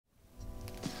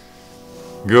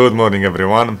Good morning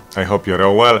everyone, I hope you're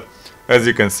all well. As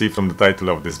you can see from the title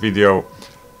of this video,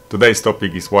 today's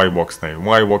topic is why Walksnail.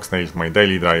 Why Walksnail is my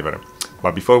daily driver.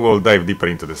 But before we'll dive deeper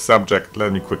into the subject,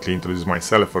 let me quickly introduce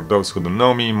myself for those who don't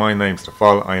know me. My name's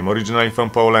Rafał, I am originally from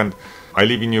Poland. I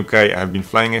live in UK, I have been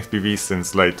flying FPV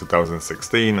since late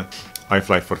 2016. I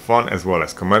fly for fun as well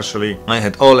as commercially. I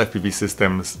had all FPV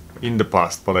systems in the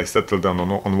past, but I settled down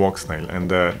on Walksnail, and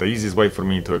the easiest way for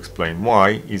me to explain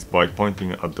why is by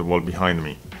pointing at the wall behind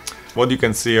me. What you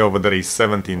can see over there is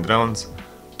 17 drones.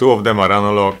 2 of them are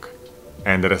analog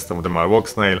and the rest of them are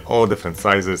Walksnail, all different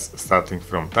sizes, starting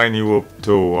from tiny whoop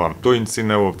to 2-inch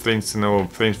Cinewhoop, 3-inch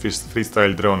Cinewhoop, 3-inch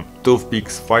freestyle drone,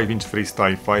 toothpicks, 5-inch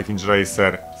freestyle, 5-inch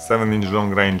racer, 7-inch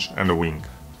long range and a wing.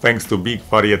 Thanks to big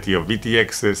variety of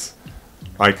VTXs,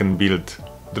 I can build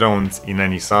drones in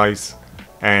any size,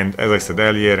 and as I said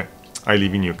earlier, I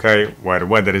live in UK where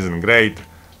weather isn't great,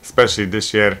 especially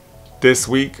this year. This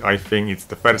week I think it's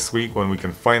the first week when we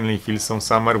can finally feel some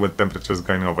summer with temperatures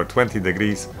going over 20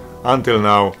 degrees. Until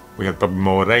now we had probably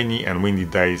more rainy and windy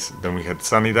days than we had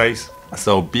sunny days.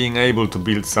 So being able to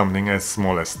build something as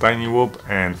small as tiny whoop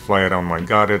and fly around my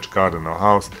garage, garden or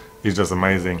house is just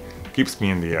amazing, keeps me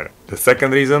in the air. The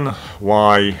second reason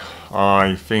why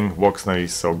I think Walksnail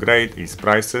is so great is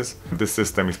prices. This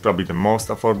system is probably the most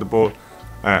affordable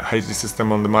HD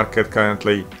system on the market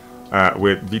currently,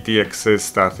 with VTXs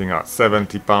starting at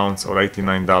 £70 or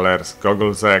 $89,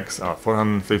 Goggles X are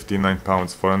 £459,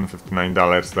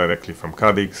 $459 directly from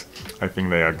Cadix. I think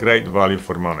they are great value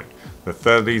for money. The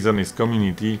third reason is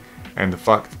community and the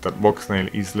fact that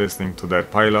Walksnail is listening to their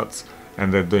pilots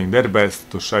and they're doing their best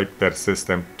to shape their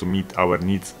system to meet our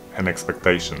needs and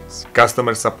expectations.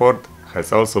 Customer support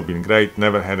has also been great,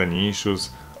 never had any issues.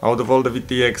 Out of all the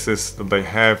VTXs that I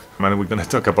have, and we're gonna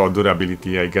talk about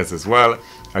durability I guess as well,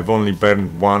 I've only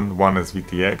burned one as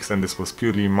VTX, and this was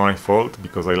purely my fault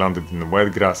because I landed in the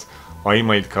wet grass. I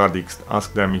emailed Cadix,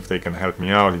 asked them if they can help me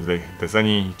out, if there's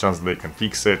any chance they can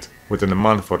fix it. Within a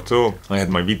month or two, I had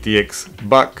my VTX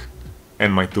back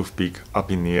and my toothpick up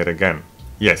in the air again.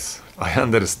 Yes, I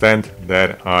understand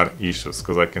there are issues,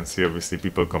 because I can see obviously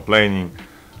people complaining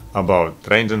about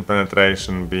range and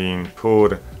penetration being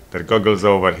poor, their goggles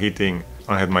overheating.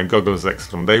 I had my Goggles X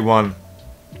from day one,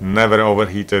 never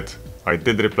overheated. I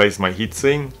did replace my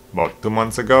heatsink about 2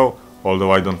 months ago,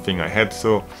 although I don't think I had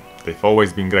to. They've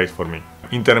always been great for me.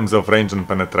 In terms of range and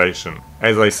penetration,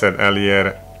 as I said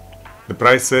earlier, the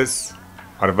prices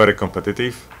are very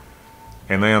competitive,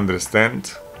 and I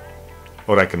understand,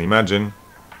 or I can imagine,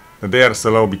 that they are so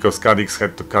low because Cadix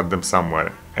had to cut them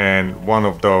somewhere, and one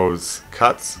of those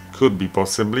cuts could be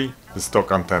possibly the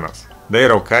stock antennas. They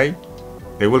are okay,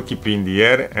 they will keep you in the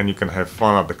air and you can have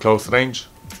fun at the close range,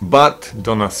 but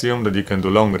don't assume that you can do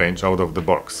long range out of the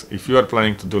box. If you are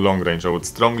planning to do long range, I would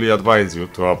strongly advise you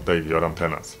to update your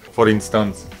antennas. For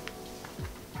instance,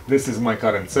 this is my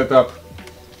current setup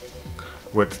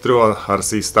with true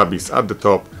RC stubbies at the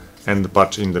top and the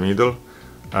patch in the middle,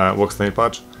 Walksnail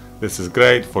patch. This is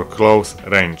great for close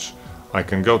range. I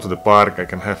can go to the park, I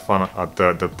can have fun at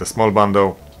the small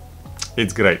bundle,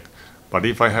 it's great. But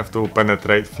if I have to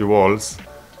penetrate few walls,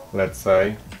 let's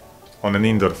say on an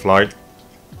indoor flight,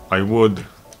 I would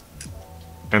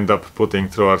end up putting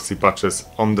true RC patches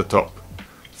on the top,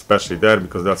 especially there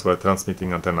because that's where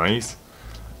transmitting antenna is,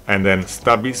 and then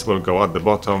stubbies will go at the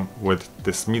bottom with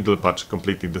this middle patch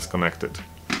completely disconnected.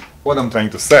 What I'm trying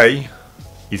to say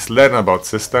is learn about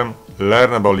system,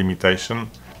 learn about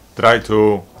limitation, try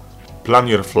to plan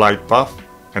your flight path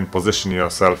and position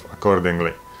yourself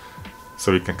accordingly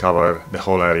so you can cover the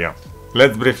whole area.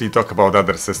 Let's briefly talk about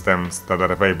other systems that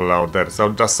are available out there,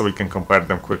 so just so we can compare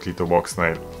them quickly to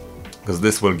Walksnail, because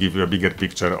this will give you a bigger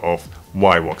picture of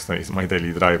why Walksnail is my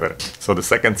daily driver. So the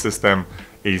second system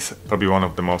is probably one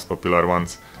of the most popular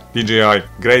ones. DJI,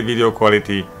 great video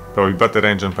quality, probably better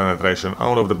range and penetration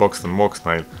out of the box than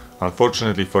Walksnail.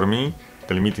 Unfortunately for me,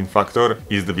 the limiting factor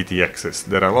is the VTXs.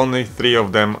 There are only 3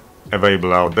 of them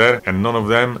available out there, and none of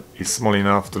them is small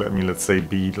enough to let me, let's say,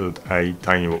 build a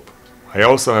tiny whoop. I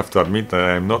also have to admit that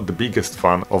I am not the biggest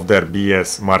fan of their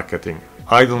BS marketing.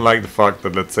 I don't like the fact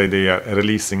that, let's say, they are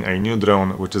releasing a new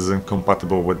drone which is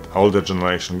incompatible with older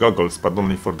generation goggles, but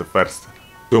only for the first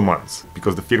 2 months,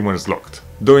 because the firmware is locked.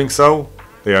 Doing so,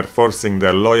 they are forcing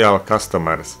their loyal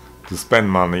customers to spend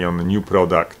money on a new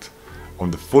product,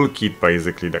 on the full kit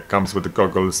basically that comes with the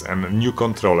goggles and a new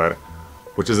controller,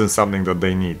 which isn't something that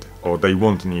they need or they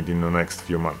won't need in the next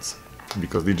few months,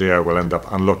 because DJI will end up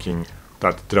unlocking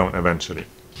that drone eventually.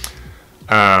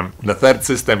 The third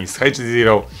system is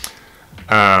HD0,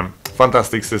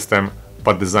 fantastic system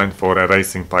but designed for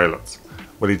racing pilots.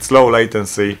 With its low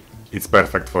latency, it's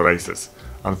perfect for races.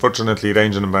 Unfortunately,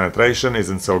 range and penetration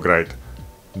isn't so great.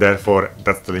 Therefore,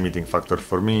 that's the limiting factor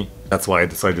for me. That's why I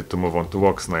decided to move on to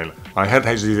Walksnail. I had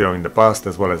HD0 in the past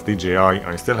as well as DJI.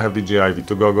 I still have DJI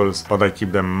V2 goggles, but I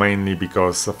keep them mainly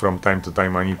because from time to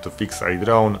time I need to fix a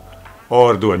drone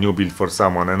or do a new build for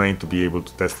someone and I need to be able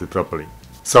to test it properly.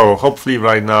 So hopefully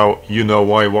right now you know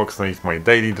why Walksnail is my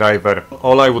daily driver.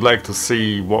 All I would like to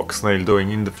see Walksnail doing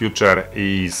in the future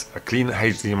is a clean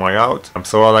HDMI out.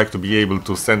 So I like to be able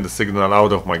to send the signal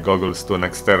out of my goggles to an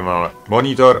external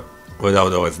monitor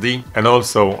without OSD, and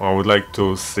also I would like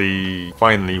to see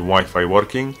finally Wi-Fi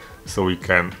working, so we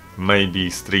can maybe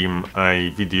stream a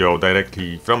video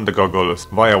directly from the goggles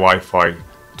via Wi-Fi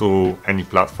to any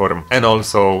platform, and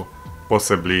also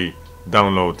possibly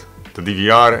download the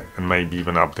DVR and maybe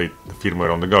even update the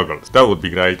firmware on the goggles. That would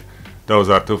be great. Those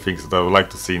are two things that I would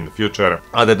like to see in the future.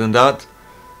 Other than that,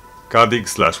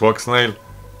 Kadig/Walksnail,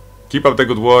 keep up the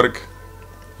good work,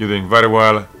 you're doing very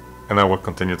well, and I will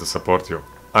continue to support you.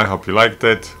 I hope you liked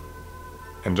it,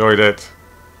 enjoyed it.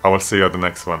 I will see you at the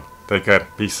next one. Take care,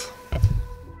 peace.